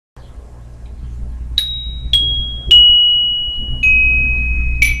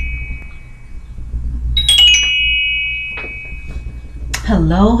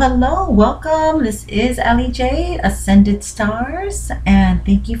Hello, hello, welcome. This is Ellie J, Ascended Stars, and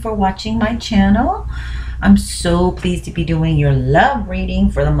thank you for watching my channel. I'm so pleased to be doing your love reading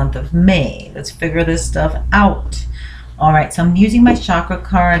for the month of May. Let's figure this stuff out. All right, so I'm using my chakra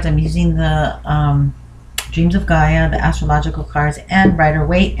cards. I'm using the Dreams of Gaia, the astrological cards, and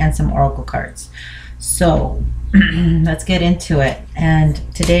Rider-Waite, and some oracle cards. So let's get into it. And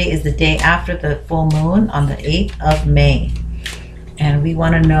today is the day after the full moon on the 8th of May. And we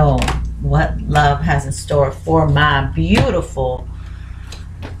want to know what love has in store for my beautiful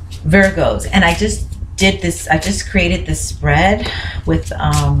Virgos. And I just did this, I just created this spread with,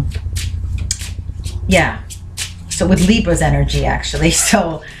 so with Libra's energy actually.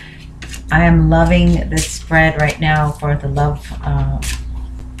 So I am loving this spread right now for the love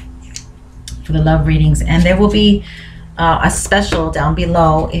readings. And there will be a special down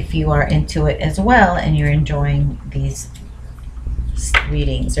below if you are into it as well and you're enjoying these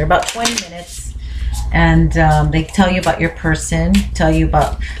readings. They're about 20 minutes, and they tell you about your person, tell you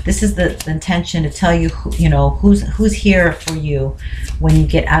about, this is the intention to tell you who, you know, who's here for you when you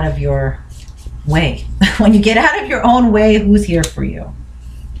get out of your way. When you get out of your own way, who's here for you,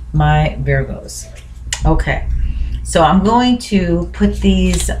 my Virgos. Okay, so I'm going to put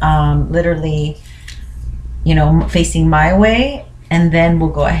these literally, you know, facing my way, and then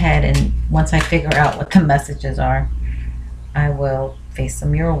we'll go ahead and once I figure out what the messages are, I will face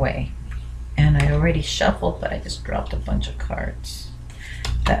them your way. And I already shuffled, but I just dropped a bunch of cards.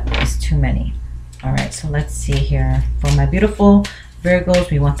 That is too many. All right, so let's see here. For my beautiful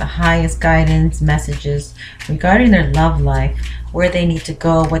Virgos, we want the highest guidance messages regarding their love life, where they need to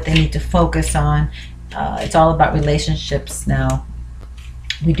go, what they need to focus on. It's all about relationships now.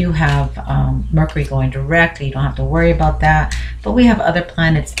 We do have Mercury going direct. You don't have to worry about that. But we have other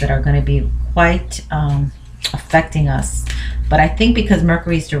planets that are going to be quite affecting us. But I think because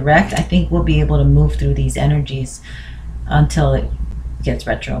Mercury's direct, I think we'll be able to move through these energies until it gets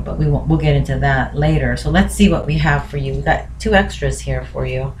retro, but we'll get into that later. So let's see what we have for you. We got two extras here for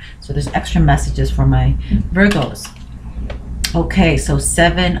you, so there's extra messages for my Virgos. Okay, so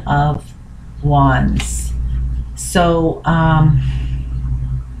 7 of Wands. So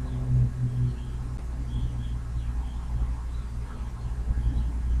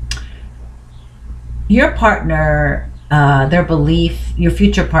your partner, their belief, your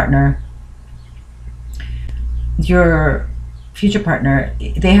future partner, they're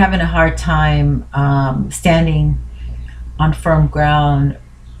having a hard time standing on firm ground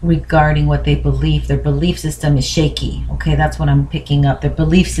regarding what they believe. Their belief system is shaky. Okay, that's what I'm picking up. Their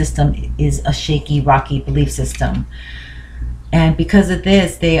belief system is a shaky, rocky belief system. And because of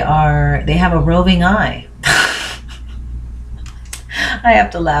this, they have a roving eye. I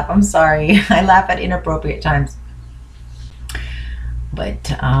have to laugh. I'm sorry. I laugh at inappropriate times.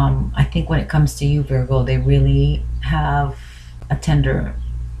 But I think when it comes to you, Virgo, they really have a tender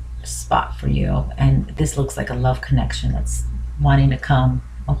spot for you. And this looks like a love connection that's wanting to come.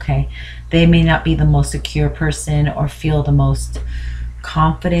 Okay. They may not be the most secure person or feel the most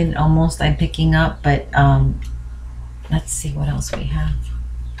confident almost, I'm picking up. But let's see what else we have.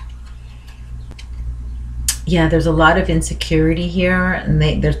 Yeah, there's a lot of insecurity here, and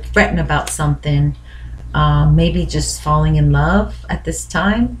they're fretting about something, maybe just falling in love at this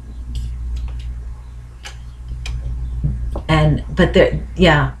time. But they're,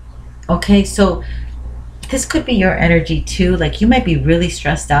 yeah, okay, so this could be your energy too. Like you might be really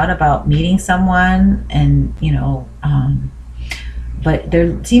stressed out about meeting someone, and you know, but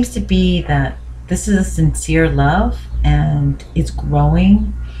there seems to be that this is a sincere love and it's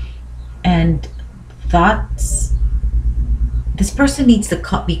growing. And thoughts, this person needs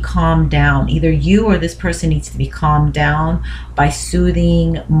to be calmed down. Either you or this person needs to be calmed down by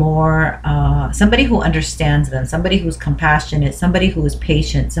soothing more, somebody who understands them, somebody who's compassionate, somebody who is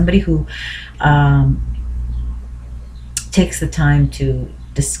patient, somebody who takes the time to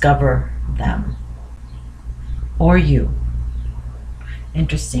discover them or you.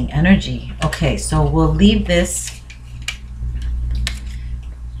 Interesting energy. Okay, so we'll leave this.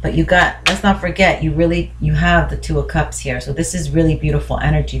 But you got, let's not forget, you have the 2 of Cups here. So this is really beautiful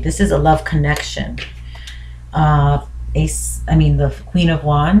energy. This is a love connection. The Queen of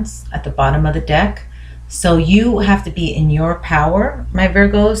Wands at the bottom of the deck. So you have to be in your power, my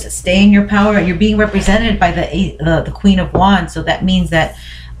Virgos. Stay in your power. You're being represented by the Queen of Wands. So that means that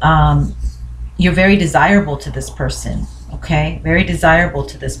you're very desirable to this person. Okay? Very desirable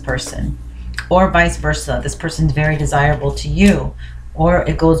to this person. Or vice versa. This person's very desirable to you. Or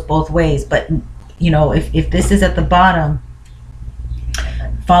it goes both ways. But you know, if this is at the bottom,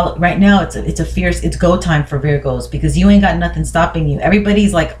 follow right now. It's a fierce, it's go time for Virgos, because you ain't got nothing stopping you.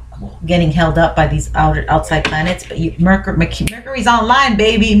 Everybody's like getting held up by these outside planets, but Mercury's online,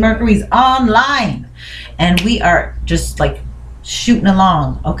 baby. Mercury's online, and we are just like shooting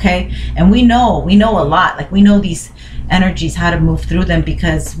along, okay? And we know a lot. Like, we know these energies, how to move through them,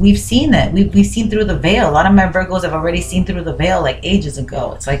 because we've seen that. We've seen through the veil. A lot of my Virgos have already seen through the veil like ages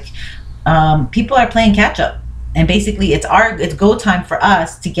ago. It's like people are playing catch up, and basically it's go time for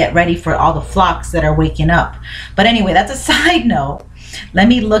us to get ready for all the flocks that are waking up. But anyway, that's a side note. Let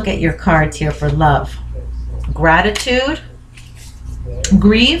me look at your cards here for love. Gratitude,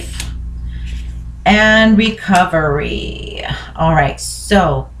 grief, and recovery. All right,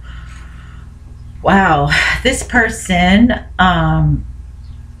 so wow, this person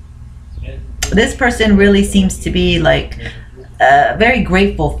really seems to be like very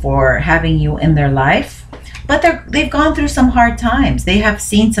grateful for having you in their life, but they've gone through some hard times. They have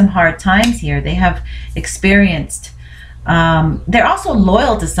seen some hard times here. They have experienced they're also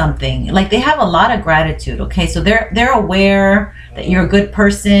loyal to something. Like, they have a lot of gratitude, okay? So they're aware that you're a good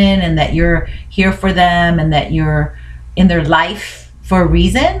person, and that you're here for them, and that you're in their life for a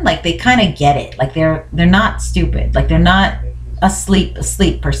reason. Like, they kind of get it. Like, they're not stupid. Like, they're not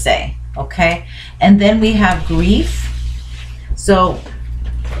asleep per se, okay? And then we have grief. So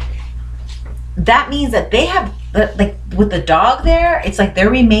that means that they have, like with the dog there, it's like they're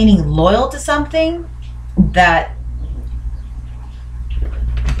remaining loyal to something that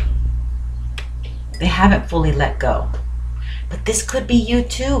they haven't fully let go. But this could be you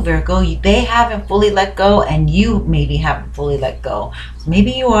too, Virgo. They haven't fully let go, and you maybe haven't fully let go. So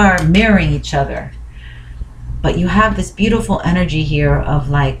maybe you are mirroring each other. But you have this beautiful energy here of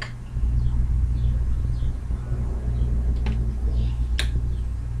like,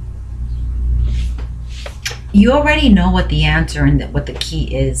 you already know what the answer and what the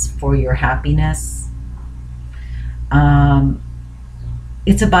key is for your happiness.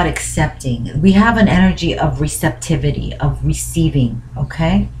 It's about accepting. We have an energy of receptivity, of receiving,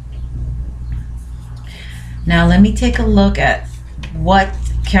 okay? Now let me take a look at what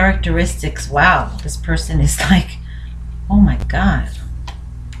characteristics. Wow, this person is like, oh my God.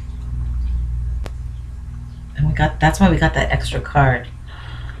 And that's why we got that extra card.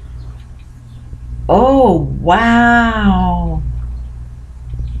 Oh, wow.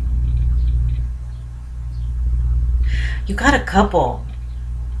 You got a couple.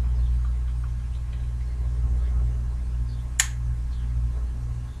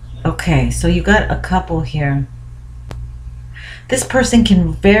 Okay, so you got a couple here. This person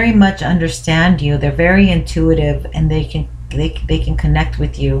can very much understand you. They're very intuitive, and they can connect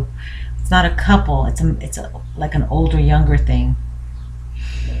with you. It's not a couple. It's like an older, younger thing.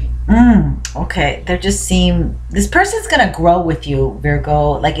 Okay, this person's gonna grow with you,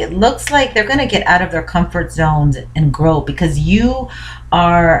 Virgo. Like, it looks like they're gonna get out of their comfort zones and grow, because you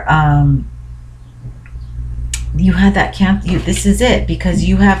are you had that this is it, because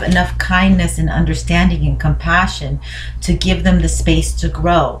you have enough kindness and understanding and compassion to give them the space to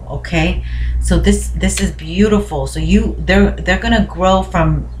grow, okay? So this is beautiful. So they're gonna grow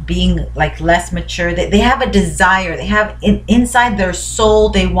from being like less mature. They have a desire. They have inside their soul,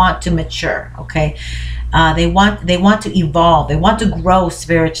 they want to mature, okay? They want to evolve. They want to grow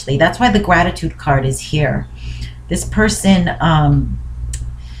spiritually. That's why the gratitude card is here. This person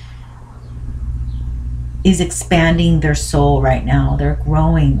is expanding their soul right now. They're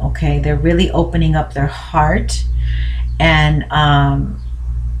growing, okay? They're really opening up their heart, and I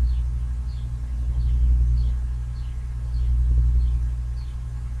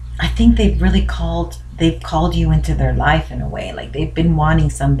think they've called you into their life in a way. Like, they've been wanting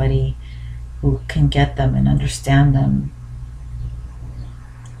somebody who can get them and understand them.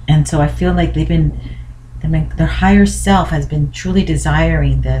 And so I feel like their higher self has been truly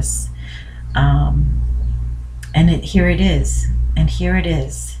desiring this. And here it is. And here it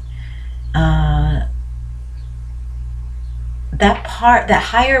is. That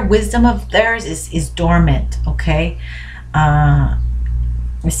higher wisdom of theirs is dormant, okay?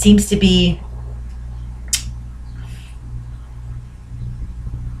 It seems to be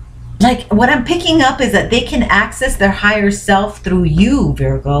like, what I'm picking up is that they can access their higher self through you,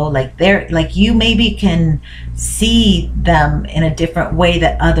 Virgo. Like you maybe can see them in a different way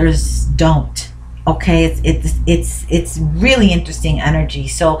that others don't. Okay, it's really interesting energy.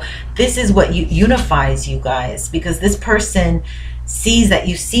 So this is what unifies you guys, because this person sees that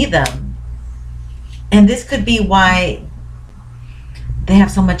you see them, and this could be why they have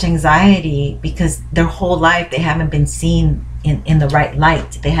so much anxiety, because their whole life they haven't been seen in the right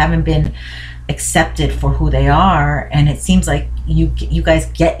light. They haven't been accepted for who they are, and it seems like you guys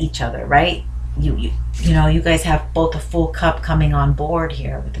get each other, right? You know, you guys have both a full cup coming on board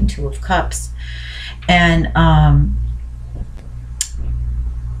here with the Two of Cups. And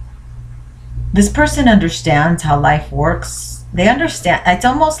this person understands how life works. They understand. It's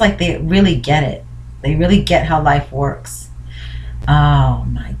almost like they really get it. They really get how life works. Oh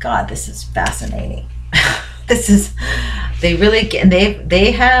my God, this is fascinating. This is, they really get, and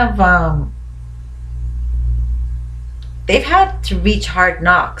they've had to reach hard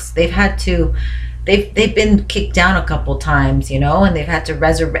knocks. They've been kicked down a couple times, you know, and they've had to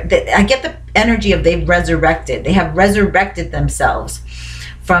resurrect. I get the energy of they've resurrected. They have resurrected themselves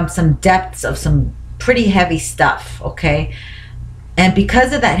from some depths of some pretty heavy stuff, okay? And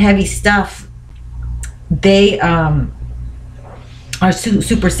because of that heavy stuff, they are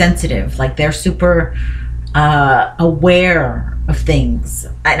super sensitive. Like they're super aware of things.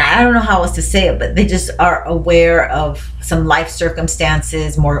 And I don't know how else to say it, but they just are aware of some life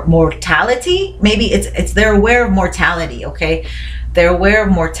circumstances, mortality. Maybe it's they're aware of mortality, okay? They're aware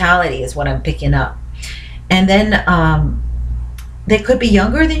of mortality is what I'm picking up. And then they could be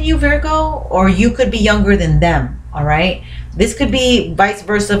younger than you, Virgo, or you could be younger than them, all right? This could be vice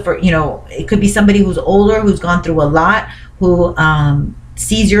versa for, you know, it could be somebody who's older, who's gone through a lot, who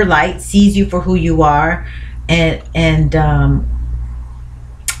sees your light, sees you for who you are,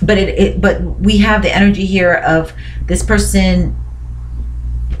 but we have the energy here of this person.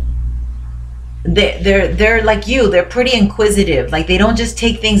 They're like you. They're pretty inquisitive. Like they don't just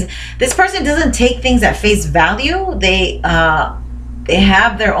take things. This person doesn't take things at face value. They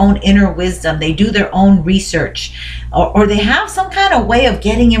have their own inner wisdom. They do their own research, or they have some kind of way of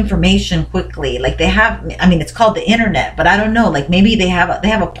getting information quickly. Like they have, I mean, it's called the internet, but I don't know. Like maybe they have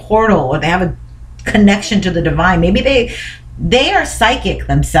a portal, or they have a connection to the divine. Maybe they are psychic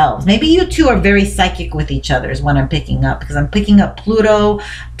themselves. Maybe you two are very psychic with each other is what I'm picking up, because I'm picking up Pluto,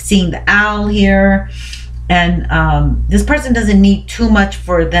 seeing the owl here. And this person doesn't need too much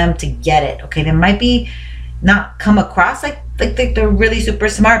for them to get it. Okay, they might be not come across like they're really super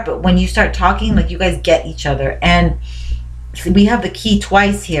smart, but when you start talking, like you guys get each other. And we have the key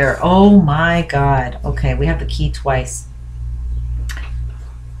twice here. Oh my God. Okay, we have the key twice.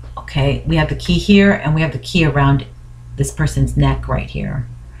 Okay, we have the key here, and we have the key around this person's neck right here.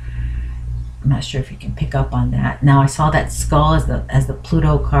 I'm not sure if you can pick up on that. Now I saw that skull as the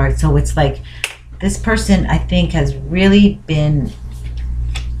Pluto card. So it's like this person, I think, has really been,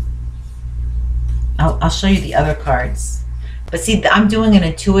 I'll show you the other cards. But see, I'm doing an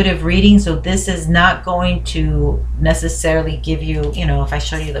intuitive reading, so this is not going to necessarily give you, you know, if I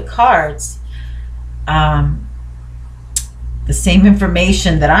show you the cards, the same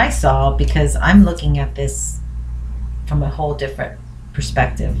information that I saw, because I'm looking at this from a whole different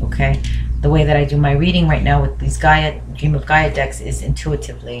perspective, okay? The way that I do my reading right now with these Dream of Gaia decks is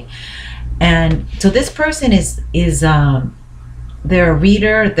intuitively. And so this person is they're a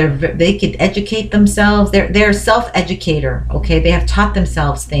reader. They could educate themselves. They're a self-educator, okay? They have taught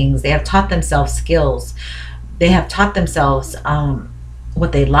themselves things. They have taught themselves skills. They have taught themselves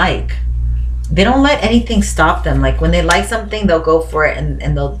what they like. They don't let anything stop them. Like when they like something, they'll go for it,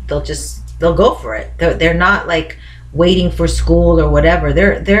 and they'll go for it. They're not like waiting for school or whatever.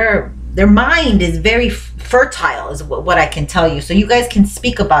 Their mind is very fertile, is what I can tell you. So you guys can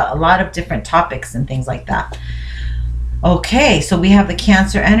speak about a lot of different topics and things like that. Okay, so we have the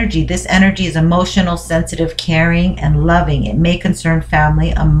Cancer energy. This energy is emotional, sensitive, caring, and loving. It may concern family,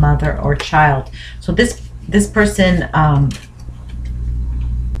 a mother, or child. So this person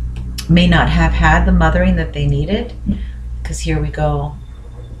may not have had the mothering that they needed, because here we go.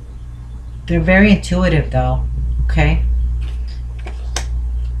 They're very intuitive though, okay?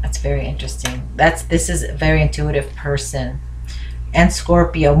 That's very interesting. This is a very intuitive person. And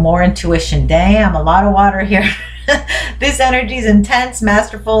Scorpio, more intuition. Damn, a lot of water here. This energy is intense,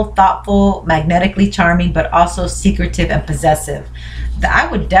 masterful, thoughtful, magnetically charming, but also secretive and possessive. I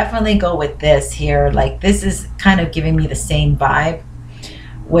would definitely go with this here. Like this is kind of giving me the same vibe,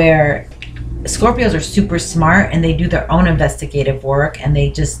 where Scorpios are super smart and they do their own investigative work and they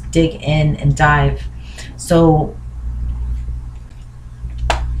just dig in and dive. So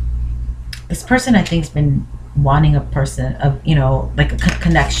this person, I think, has been wanting a person of, you know, like a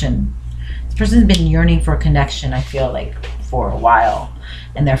connection. This person's been yearning for a connection, I feel like, for a while,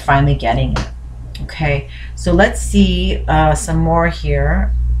 and they're finally getting it. Okay, so let's see some more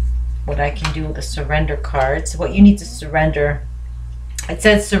here, what I can do with the surrender cards. What you need to surrender. It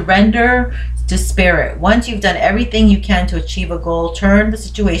says surrender to spirit. Once you've done everything you can to achieve a goal, turn the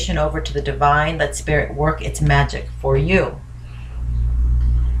situation over to the divine. Let spirit work its magic for you.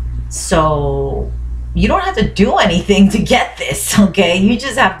 So you don't have to do anything to get this, okay? You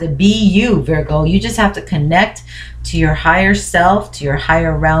just have to be you, Virgo. You just have to connect to your higher self, to your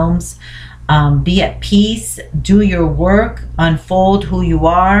higher realms. Be at peace, do your work, unfold who you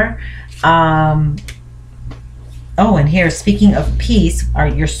are. Oh, and here, speaking of peace,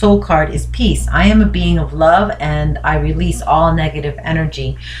 your soul card is peace. I am a being of love and I release all negative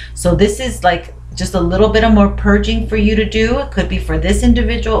energy. So this is like just a little bit of more purging for you to do. It could be for this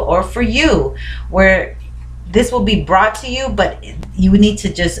individual or for you, where this will be brought to you, but you need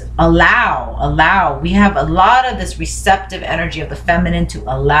to just allow. We have a lot of this receptive energy of the feminine to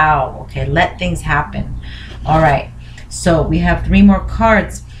allow, okay? Let things happen. All right, so we have 3 more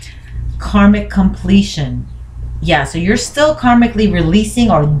cards. Karmic completion. Yeah, so you're still karmically releasing,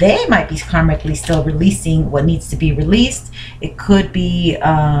 or they might be karmically still releasing what needs to be released. It could be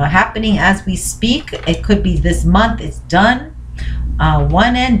happening as we speak. It could be this month. It's done.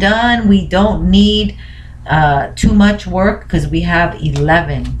 One and done. We don't need too much work because we have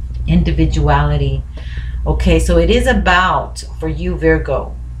 11. Individuality. Okay, so it is about, for you,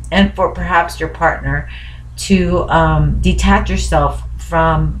 Virgo, and for perhaps your partner, to detach yourself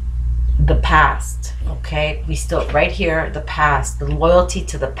from the past. Okay, we still, right here, the past, the loyalty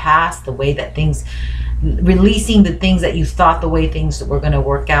to the past, the way that things, releasing the things that you thought the way things were going to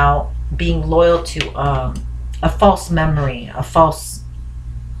work out, being loyal to a false memory, a false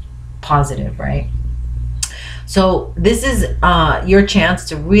positive, right? So this is your chance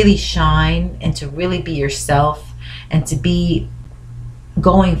to really shine and to really be yourself and to be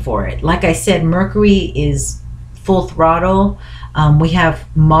going for it. Like I said, Mercury is full throttle. We have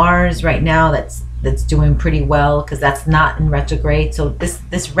Mars right now that's doing pretty well because that's not in retrograde. So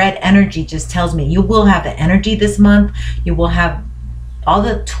this red energy just tells me you will have the energy this month. You will have all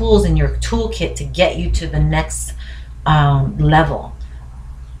the tools in your toolkit to get you to the next level.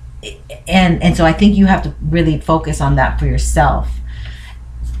 And so I think you have to really focus on that for yourself.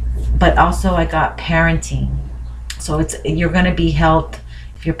 But also I got parenting. So you're going to be held,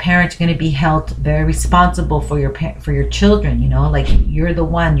 if your parents are going to be held very responsible for your children, you know, like you're the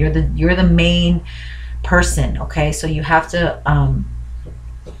one, you're the main person, okay? So you have to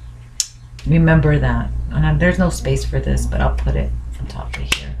remember that. And there's no space for this, but I'll put it on top of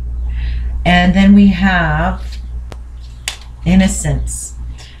here. And then we have innocence.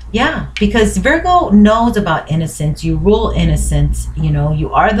 Yeah, because Virgo knows about innocence. You rule innocence, you know,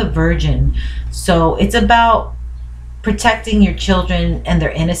 you are the virgin. So it's about protecting your children and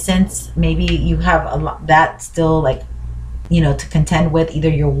their innocence. Maybe you have a lot that still, like, you know, to contend with. Either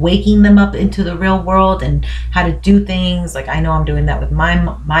you're waking them up into the real world and how to do things. Like I know I'm doing that with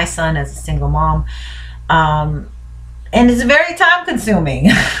my son as a single mom. And it's very time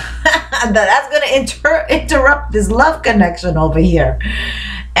consuming. That's going to interrupt this love connection over here.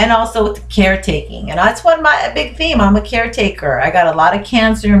 And also with caretaking. And that's a big theme. I'm a caretaker. I got a lot of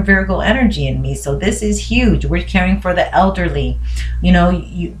Cancer and Virgo energy in me. So this is huge. We're caring for the elderly. You know,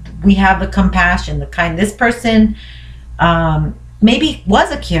 we have the compassion, the kind. This person maybe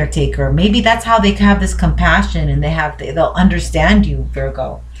was a caretaker. Maybe that's how they have this compassion and they'll understand you,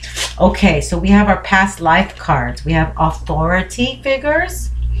 Virgo. Okay, so we have our past life cards. We have authority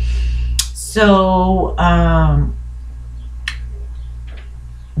figures. So,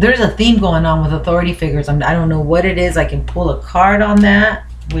 there's a theme going on with authority figures. I don't know what it is. I can pull a card on that,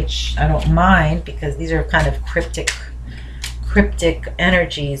 which I don't mind because these are kind of cryptic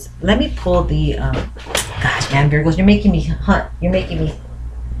energies. Let me pull the gosh, man, Virgos, you're making me hunt. You're making me.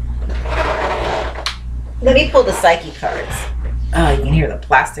 Let me pull the Psyche cards. Oh, you can hear the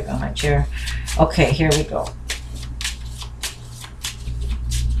plastic on my chair. Okay, here we go.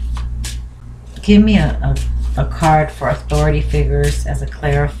 Give me a card for authority figures as a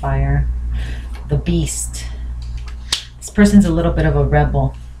clarifier. The Beast. This person's a little bit of a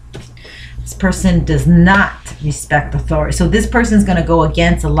rebel. This person does not respect authority. So this person's going to go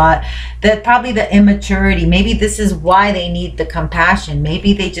against a lot. That probably the immaturity. Maybe this is why they need the compassion.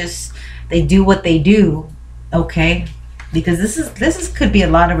 Maybe they do what they do. Okay, because this could be a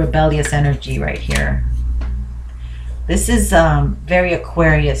lot of rebellious energy right here. This is very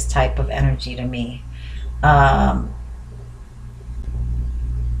Aquarius type of energy to me.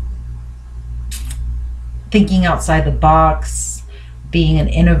 Thinking outside the box, being an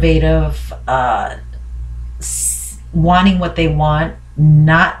innovative, wanting what they want,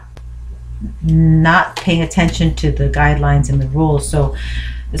 not paying attention to the guidelines and the rules. So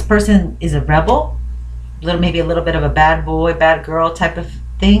this person is a rebel, maybe a little bit of a bad boy, bad girl type of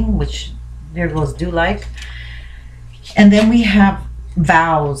thing, which Virgos do like. And then we have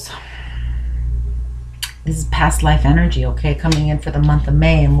vows. This is past life energy, okay, coming in for the month of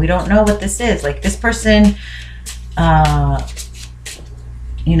May, and we don't know what this is. Like this person,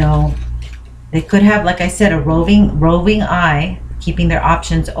 you know, they could have, like I said, a roving eye, keeping their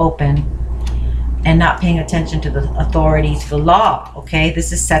options open and not paying attention to the authority, to the law, okay?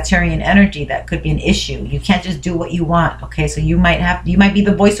 This is Saturnian energy. That could be an issue. You can't just do what you want, okay? So you might be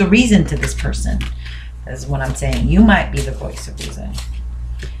the voice of reason to this person. That's what I'm saying. You might be the voice of reason.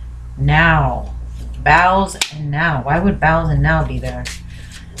 Now, vows and now. Why would vows and now be there?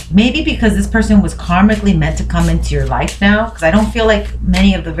 Maybe because this person was karmically meant to come into your life now, because I don't feel like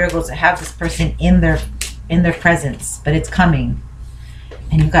many of the Virgos have this person in their presence, but it's coming.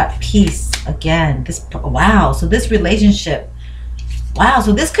 And you got peace again. This, wow. So this relationship, wow.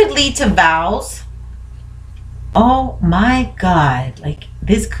 So this could lead to vows. Oh my God. Like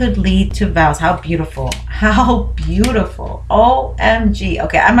this could lead to vows. How beautiful. How beautiful. OMG.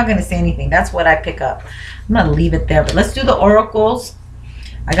 Okay, I'm not going to say anything. That's what I pick up. I'm going to leave it there. But let's do the oracles.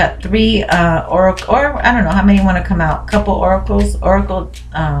 I got 3 oracle, or I don't know how many want to come out. Couple oracles. Oracle,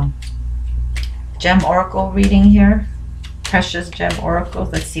 gem oracle reading here. Precious gem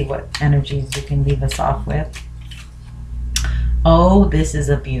oracles. Let's see what energies you can leave us off with. Oh, this is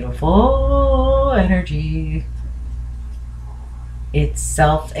a beautiful energy. It's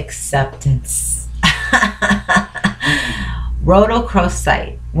self-acceptance.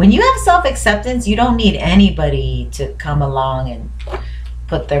 Rhodochrosite. When you have self-acceptance, you don't need anybody to come along and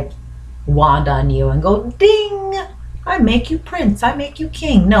put their wand on you and go, ding, I make you prince, I make you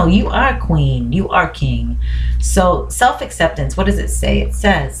king. No, you are queen, you are king. So self-acceptance, what does it say? It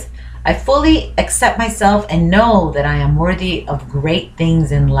says, I fully accept myself and know that I am worthy of great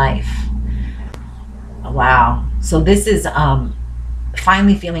things in life. Wow. So this is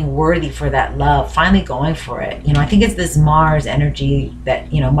finally feeling worthy for that love, finally going for it. You know, I think it's this Mars energy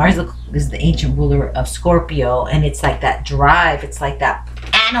that, you know, Mars is the ancient ruler of Scorpio, and it's like that drive, it's like that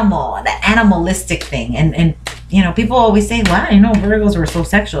animal, that animalistic thing. And you know, people always say, wow, you know, Virgos were so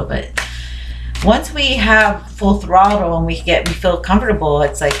sexual, but once we have full throttle and we feel comfortable,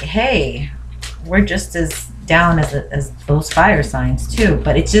 it's like, hey, we're just as down as those fire signs too.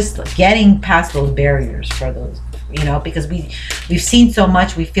 But it's just getting past those barriers for those, you know, because we've seen so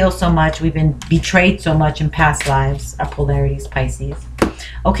much, we feel so much, we've been betrayed so much in past lives, our polarities, Pisces.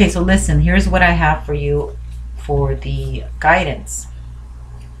 Okay, so listen, here's what I have for you for the guidance.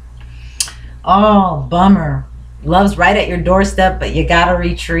 Oh, bummer. Love's right at your doorstep, but you gotta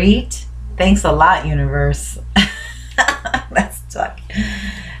retreat. Thanks a lot, universe. Let's talk.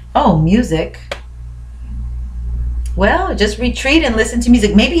 Oh, music. Well, just retreat and listen to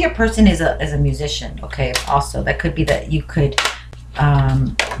music. Maybe your person is a musician. Okay, also that could be that you could.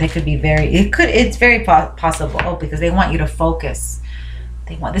 They could be very. It's very possible. Oh, because they want you to focus.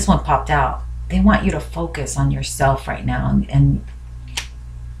 They want, this one popped out. They want you to focus on yourself right now and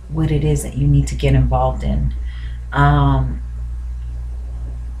what it is that you need to get involved in. What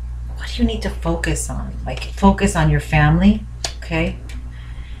do you need to focus on? Like focus on your family, okay?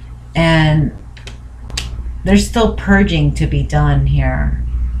 And there's still purging to be done here.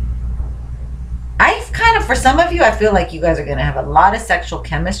 I've kind of, for some of you, I feel like you guys are going to have a lot of sexual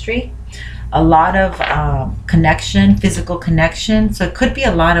chemistry, a lot of connection, physical connection. So it could be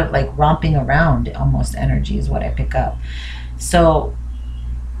a lot of like romping around almost energy is what I pick up. So,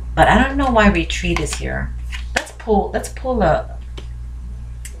 but I don't know why retreat is here. Let's pull a,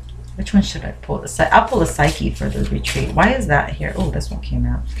 which one should I pull? I'll pull a Psyche for the retreat. Why is that here? Oh, this one came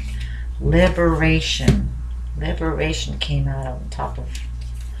out. Liberation. Liberation came out on top of.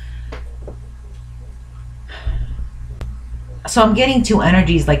 So I'm getting 2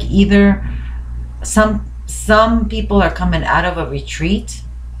 energies, like either some people are coming out of a retreat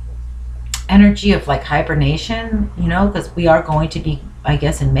energy of like hibernation, you know, because we are going to be, I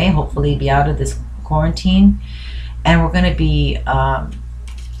guess in May, hopefully be out of this quarantine, and we're going to be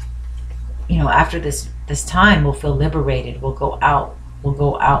you know, after this time we'll feel liberated, we'll go out,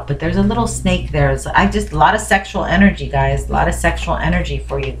 but there's a little snake there. So a lot of sexual energy, guys, a lot of sexual energy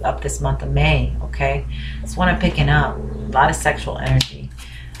for you up this month of May. Okay, that's what I'm picking up, a lot of sexual energy.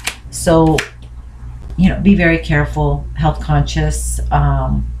 So, you know, be very careful, health conscious.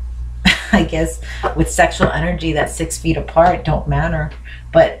 I guess with sexual energy that's 6 feet apart don't matter.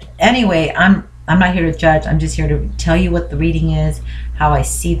 But anyway, I'm not here to judge. I'm just here to tell you what the reading is, how I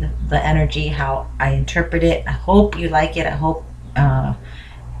see the energy, how I interpret it. I hope you like it. I hope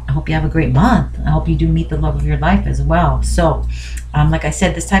you have a great month. I hope you do meet the love of your life as well. So, like I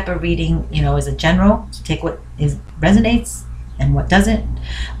said, this type of reading, you know, is a general. So take what resonates and what doesn't.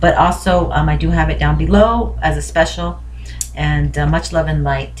 But also, I do have it down below as a special. And much love and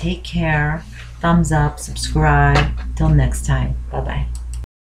light. Take care. thumbs up, subscribe. Till next time. Bye-bye.